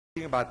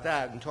about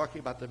that and talking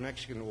about the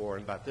Mexican War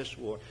and about this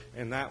war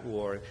and that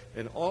war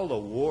and all the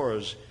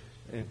wars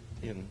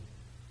in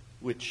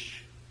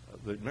which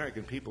the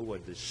American people were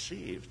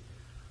deceived,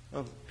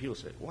 well, people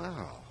say,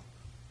 wow,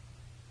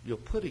 you're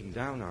putting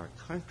down our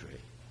country.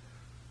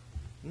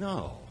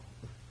 No,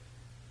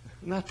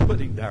 not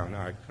putting down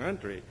our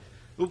country.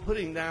 We're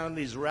putting down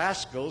these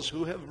rascals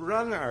who have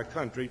run our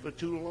country for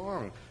too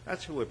long.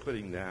 That's who we're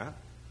putting down.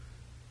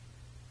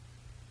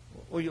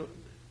 Well,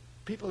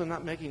 people are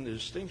not making the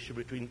distinction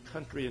between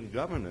country and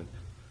government.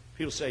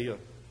 People say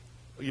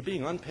you're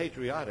being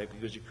unpatriotic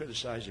because you're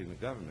criticizing the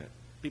government.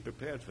 Be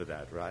prepared for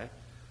that, right?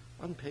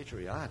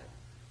 Unpatriotic.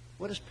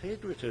 What is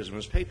patriotism?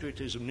 Does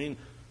patriotism mean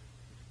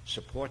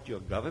support your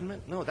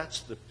government? No,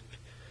 that's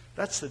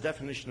the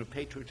definition of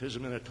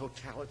patriotism in a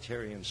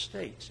totalitarian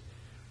state.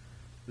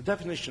 The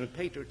definition of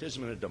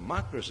patriotism in a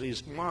democracy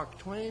is Mark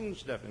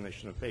Twain's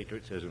definition of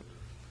patriotism.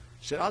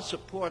 He said, I'll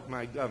support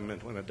my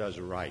government when it does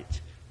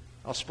right.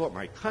 I'll support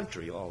my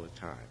country all the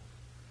time.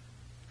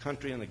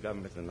 Country and the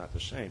government are not the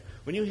same.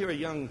 When you hear a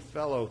young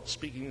fellow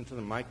speaking into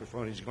the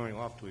microphone, he's going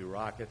off to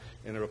Iraq,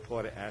 and a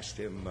reporter asked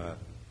him,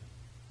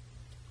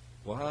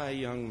 why,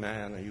 young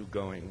man, are you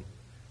going?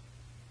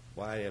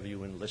 Why have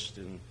you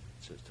enlisted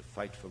to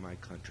fight for my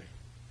country?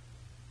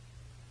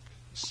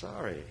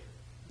 Sorry,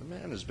 the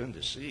man has been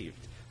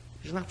deceived.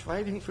 He's not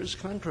fighting for his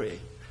country.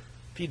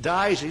 If he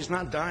dies, he's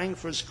not dying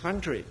for his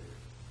country.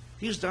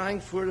 He's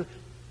dying for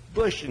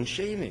Bush and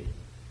Cheney.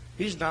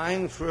 He's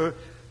dying for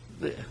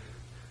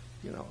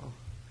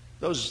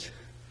those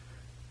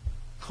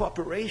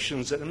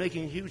corporations that are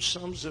making huge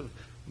sums of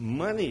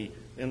money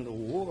in the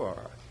war.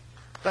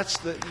 That's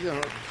the,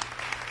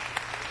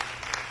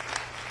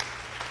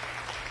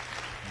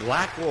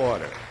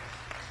 Blackwater.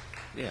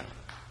 Yeah.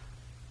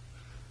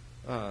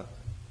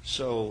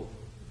 So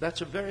that's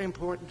a very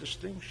important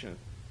distinction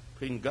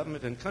between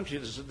government and country.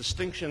 There's a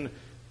distinction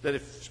that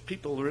if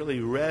people really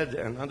read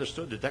and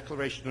understood the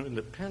Declaration of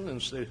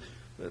Independence,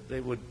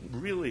 they would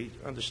really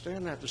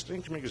understand that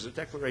distinction, because the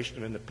Declaration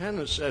of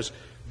Independence says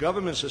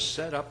governments are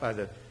set up by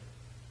the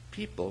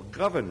people.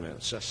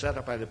 Governments are set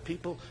up by the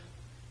people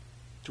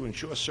to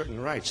ensure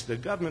certain rights. The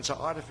governments are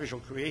artificial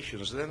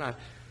creations. They're not,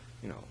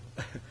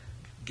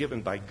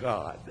 given by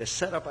God. They're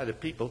set up by the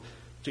people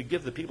to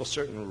give the people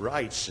certain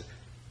rights,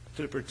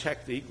 to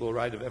protect the equal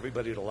right of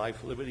everybody to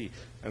life, liberty,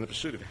 and the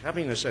pursuit of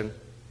happiness. And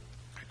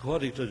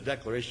according to the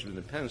Declaration of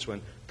Independence,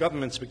 when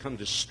governments become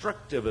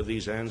destructive of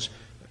these ends,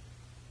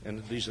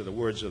 and these are the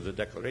words of the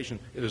Declaration,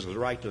 it is the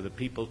right of the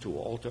people to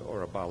alter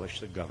or abolish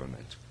the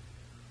government.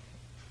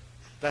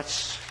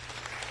 That's,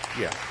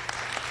 yeah.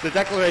 The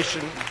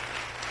Declaration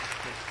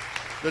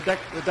of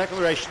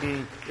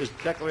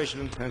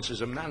Independence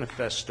is a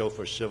manifesto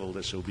for civil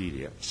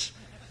disobedience.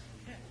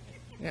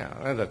 Yeah,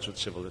 and that's what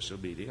civil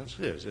disobedience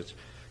is. It's,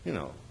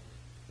 the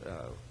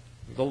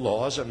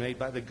laws are made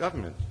by the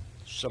government.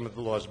 Some of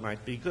the laws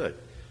might be good.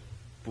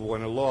 But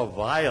when a law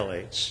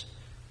violates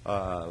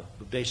the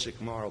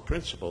basic moral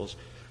principles,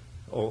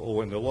 or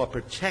when the law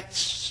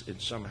protects in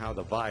somehow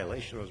the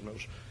violation of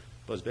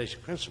those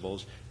basic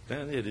principles,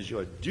 then it is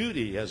your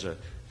duty as a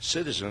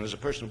citizen, as a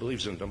person who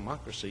believes in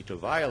democracy, to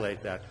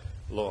violate that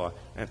law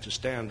and to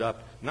stand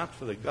up, not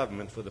for the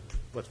government,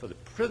 but for the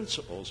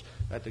principles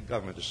that the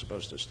government is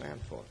supposed to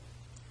stand for.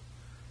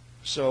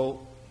 So,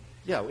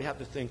 yeah, we have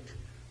to think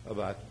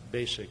about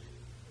basic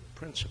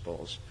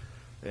principles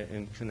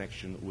in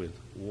connection with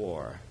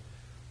war,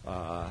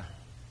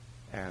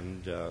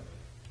 and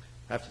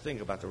have to think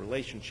about the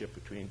relationship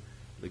between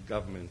the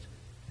government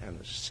and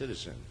the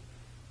citizen.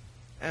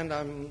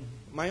 And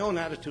my own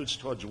attitudes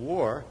towards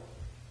war,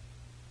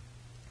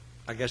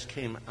 I guess,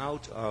 came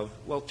out of,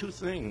 well, two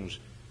things.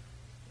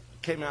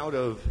 Came out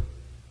of,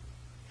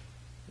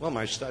 well,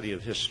 my study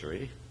of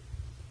history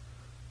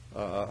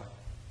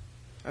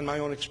and my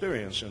own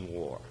experience in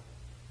war.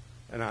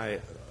 And I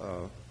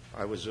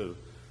was in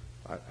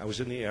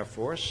the Air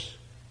Force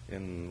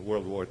in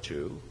World War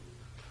II,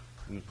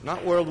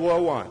 not World War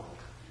I,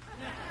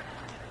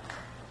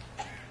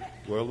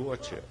 World War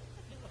II.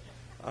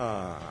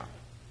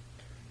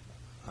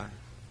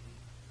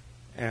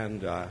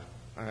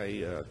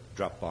 I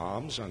dropped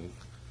bombs on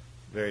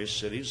various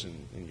cities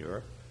in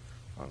Europe,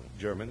 on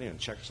Germany and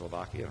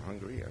Czechoslovakia,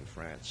 Hungary and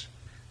France.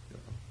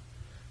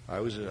 I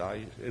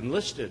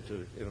enlisted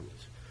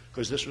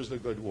because this was the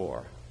good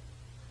war.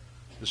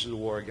 This is a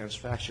war against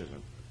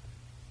fascism.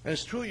 And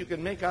it's true, you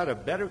can make out a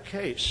better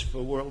case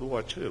for World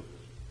War II,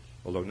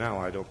 although now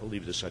I don't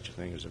believe there's such a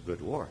thing as a good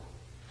war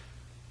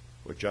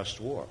or just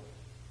war.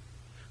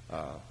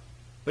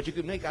 But you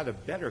can make out a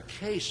better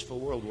case for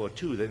World War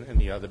II than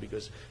any other,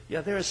 because,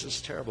 yeah, there is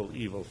this terrible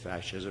evil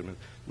fascism, and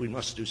we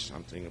must do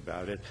something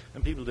about it.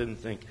 And people didn't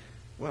think,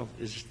 well,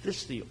 is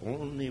this the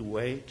only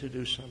way to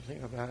do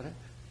something about it?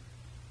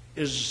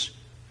 Is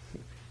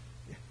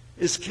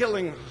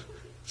killing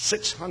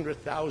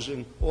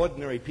 600,000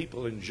 ordinary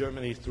people in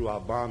Germany through our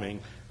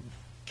bombing,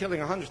 killing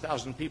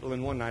 100,000 people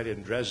in one night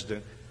in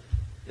Dresden,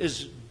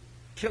 is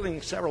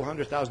killing several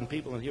 100,000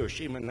 people in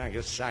Hiroshima and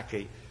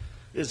Nagasaki,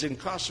 is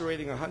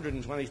incarcerating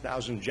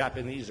 120,000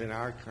 Japanese in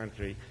our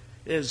country,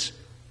 is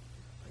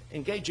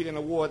engaging in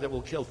a war that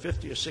will kill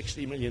 50 or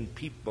 60 million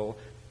people.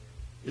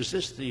 Is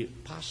this the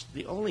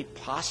only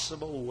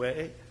possible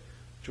way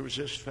to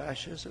resist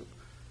fascism?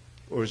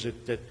 Or is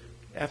it that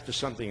after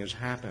something has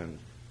happened,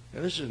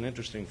 and this is an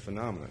interesting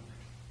phenomenon,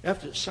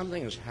 after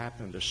something has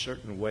happened a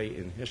certain way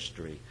in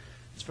history,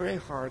 it's very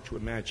hard to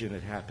imagine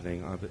it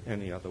happening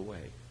any other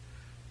way.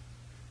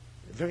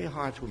 Very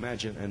hard to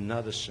imagine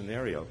another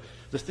scenario.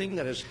 The thing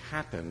that has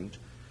happened,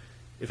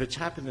 if it's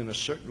happened in a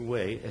certain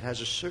way, it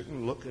has a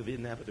certain look of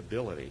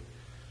inevitability,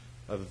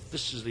 of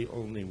this is the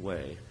only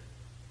way.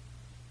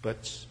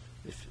 But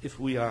if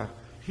we are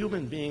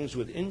human beings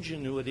with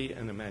ingenuity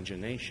and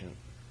imagination,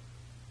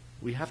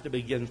 we have to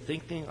begin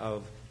thinking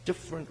of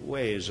different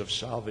ways of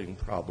solving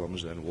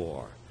problems than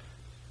war.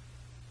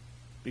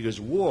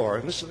 Because war,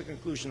 and this is the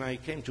conclusion I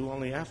came to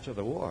only after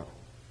the war,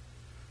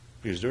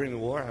 because during the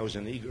war I was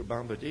an eager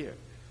bombardier.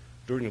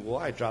 During the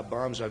war I dropped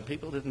bombs on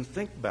people, didn't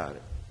think about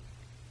it.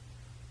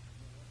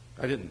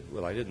 I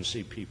didn't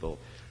see people,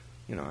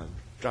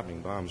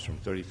 dropping bombs from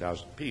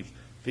 30,000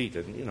 feet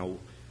and,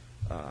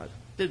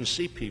 didn't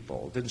see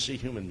people, didn't see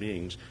human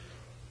beings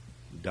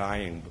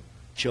dying,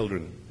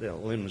 children, their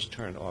limbs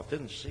turned off,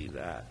 didn't see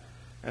that.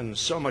 And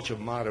so much of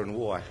modern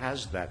war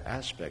has that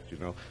aspect,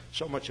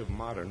 So much of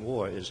modern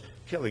war is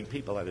killing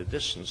people at a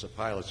distance. The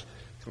pilots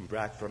come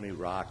back from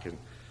Iraq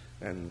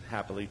and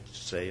happily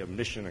say, a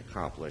mission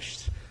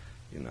accomplished,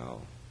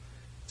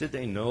 Did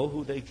they know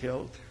who they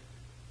killed?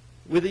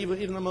 With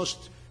even the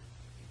most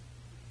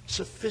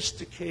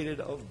sophisticated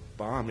of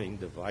bombing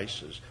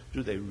devices,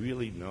 do they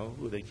really know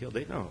who they killed?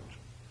 They don't.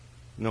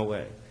 No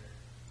way.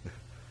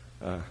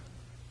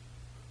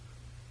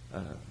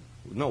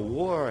 No,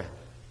 war,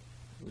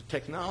 the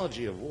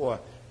technology of war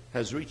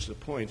has reached the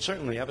point,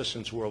 certainly ever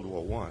since World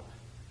War I,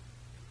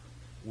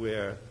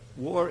 where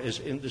war is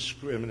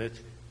indiscriminate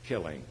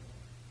killing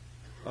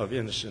of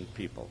innocent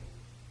people,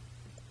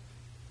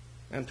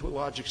 and to a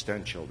large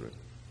extent children.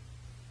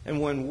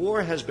 And when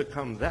war has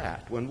become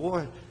that, when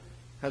war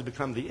has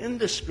become the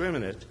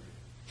indiscriminate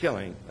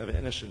killing of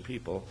innocent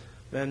people,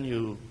 then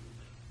you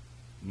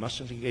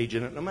mustn't engage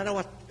in it, no matter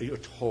what you're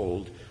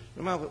told,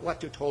 no matter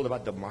what you're told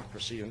about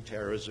democracy and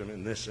terrorism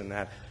and this and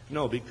that.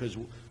 No, because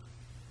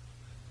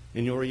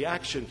in your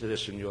reaction to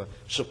this, in your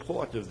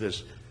support of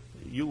this,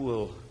 you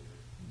will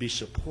be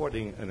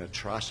supporting an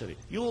atrocity.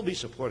 You will be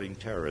supporting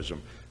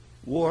terrorism.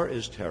 War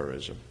is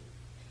terrorism.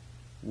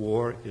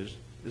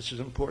 This is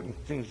an important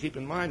thing to keep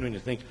in mind when you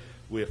think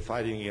we're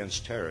fighting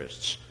against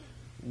terrorists.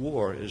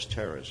 War is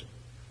terrorism.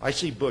 I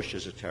see Bush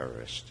as a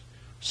terrorist.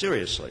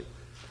 Seriously.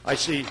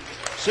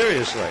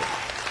 Seriously.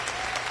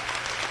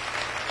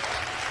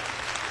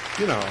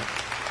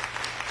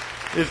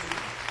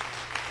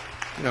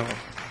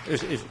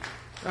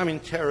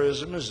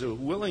 Terrorism is the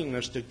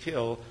willingness to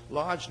kill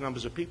large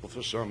numbers of people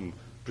for some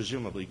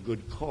presumably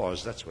good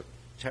cause. That's what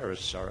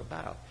terrorists are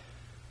about.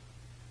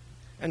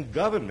 And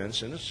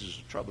governments, and this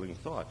is a troubling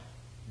thought,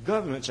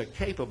 governments are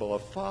capable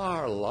of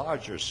far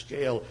larger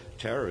scale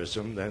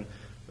terrorism than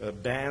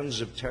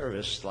bands of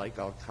terrorists like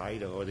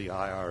Al-Qaeda or the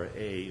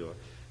IRA or,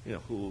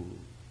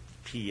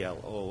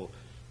 PLO.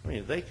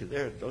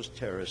 Those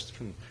terrorists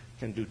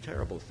can do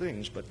terrible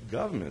things, but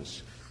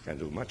governments can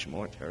do much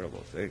more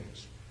terrible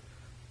things.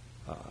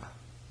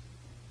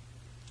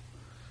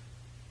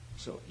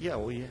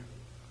 We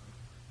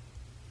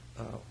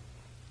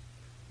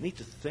need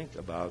to think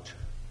about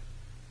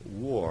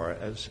war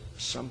as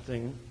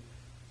something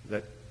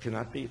that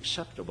cannot be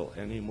acceptable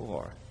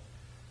anymore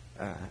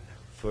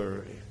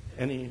for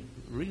any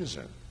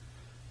reason.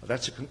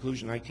 That's a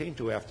conclusion I came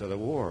to after the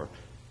war,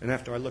 and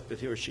after I looked at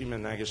Hiroshima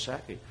and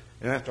Nagasaki,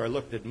 and after I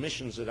looked at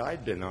missions that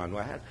I'd been on,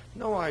 where I had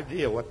no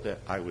idea what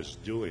I was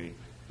doing.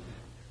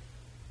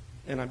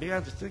 And I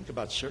began to think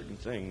about certain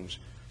things,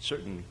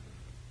 certain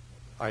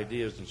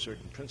ideas and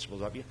certain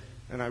principles.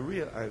 And I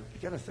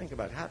began to think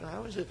about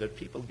how is it that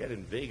people get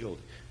inveigled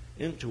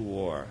into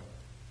war.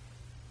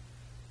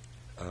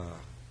 I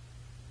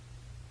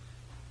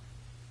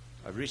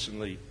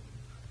recently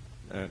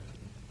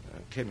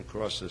came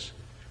across this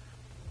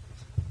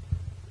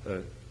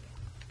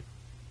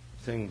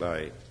thing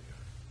by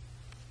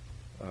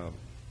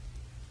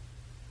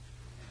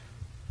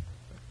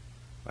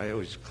I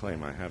always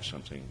claim I have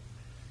something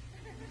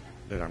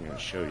that I'm going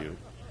to show you,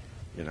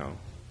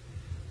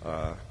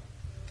 Of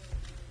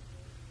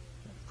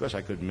course,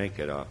 I could make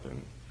it up,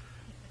 and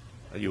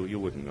you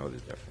wouldn't know the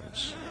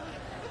difference.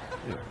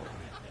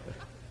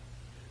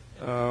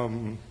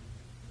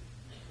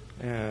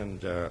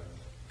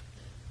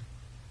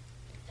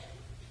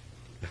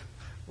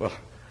 Well,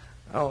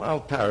 I'll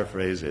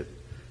paraphrase it.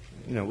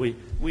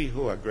 We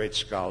who are great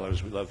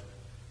scholars, we love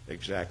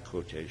exact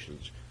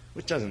quotations,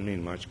 which doesn't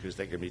mean much because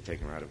they can be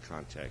taken out of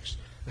context.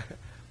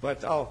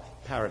 But I'll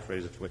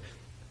paraphrase it for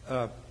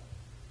you.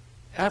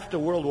 After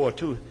World War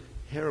II,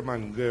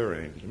 Hermann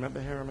Goering,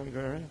 remember Hermann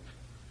Goering?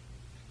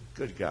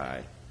 Good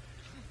guy.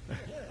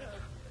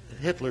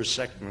 Hitler's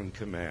second in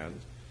command.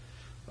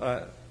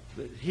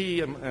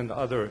 he and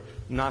other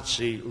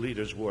Nazi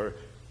leaders were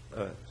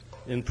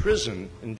in prison in